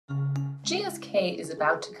GSK is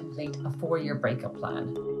about to complete a 4-year breakup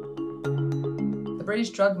plan. The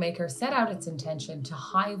British drug maker set out its intention to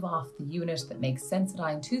hive off the unit that makes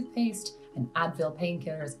Sensodyne toothpaste and Advil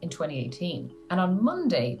painkillers in 2018. And on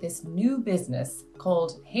Monday, this new business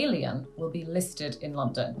called Haleon will be listed in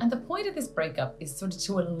London. And the point of this breakup is sort of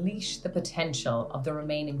to unleash the potential of the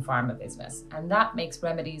remaining pharma business. And that makes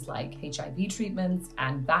remedies like HIV treatments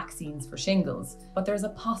and vaccines for shingles. But there's a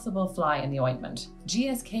possible fly in the ointment.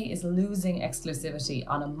 GSK is losing exclusivity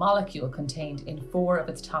on a molecule contained in 4 of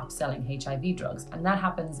its top-selling HIV drugs, and that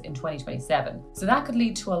happens in 2027. So that could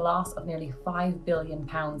lead to a loss of nearly £5 billion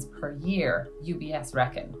per year, UBS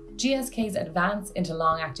reckon. GSK's advance into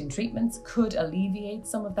long-acting treatments could alleviate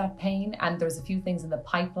some of that pain, and there's a few things in the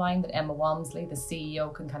pipeline that Emma Walmsley, the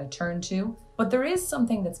CEO, can kind of turn to. But there is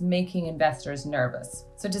something that's making investors nervous.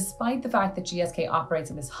 So despite the fact that GSK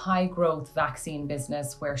operates in this high-growth vaccine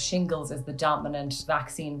business where shingles is the dominant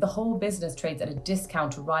vaccine, the whole business trades at a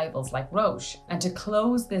discount to rivals like Roche. And to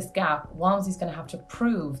close this gap, Walmsley's going to have to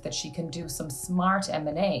prove that she can do some smart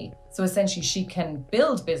M&A. So essentially she can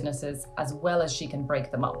build businesses as well as she can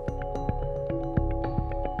break them up.